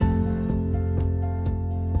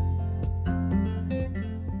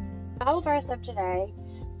Bible verse of today,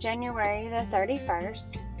 January the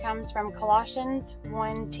 31st, comes from Colossians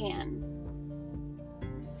 1:10.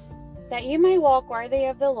 That you may walk worthy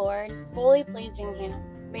of the Lord, fully pleasing Him,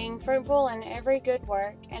 being fruitful in every good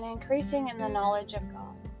work, and increasing in the knowledge of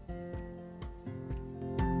God.